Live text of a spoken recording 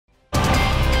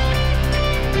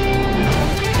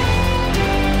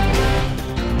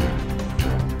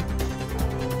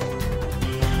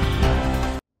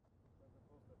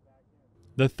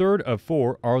The third of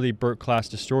 4 Arleigh Burke-class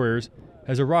destroyers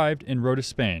has arrived in Rota,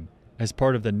 Spain, as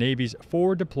part of the Navy's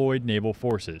 4 deployed naval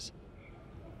forces.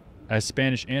 As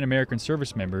Spanish and American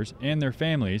service members and their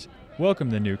families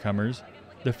welcomed the newcomers,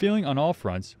 the feeling on all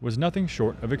fronts was nothing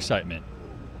short of excitement.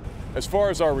 As far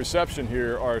as our reception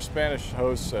here, our Spanish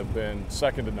hosts have been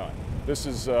second to none. This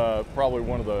is probably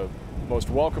one of the most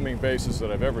welcoming bases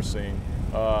that I've ever seen.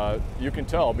 You can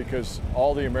tell because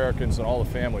all the Americans and all the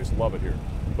families love it here.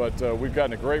 But we've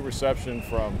gotten a great reception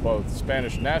from both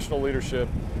Spanish national leadership,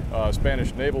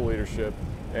 Spanish naval leadership,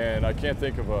 and I can't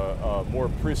think of a more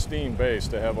pristine base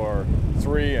to have our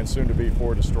 3 and soon to be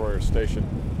 4 destroyers stationed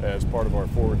as part of our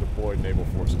forward deployed naval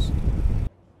forces.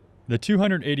 The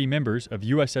 280 members of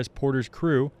USS Porter's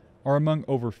crew are among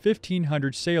over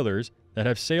 1,500 sailors that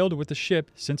have sailed with the ship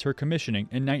since her commissioning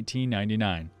in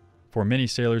 1999. For many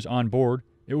sailors on board,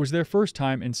 it was their first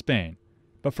time in Spain,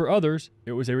 but for others,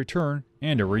 it was a return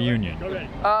and a reunion.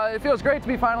 It feels great to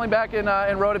be finally back in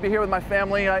Rota, be here with my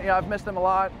family. I've missed them a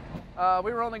lot.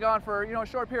 We were only gone for a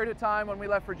short period of time when we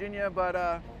left Virginia, but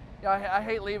I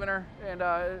hate leaving her, and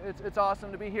it's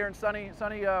awesome to be here in sunny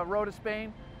Rota,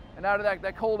 Spain, and out of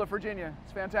that cold of Virginia.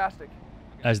 It's fantastic.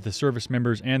 As the service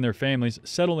members and their families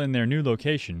settle in their new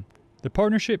location, the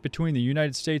partnership between the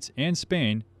United States and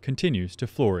Spain continues to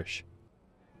flourish.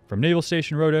 From Naval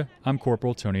Station Rota, I'm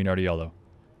Corporal Tony Nardiello.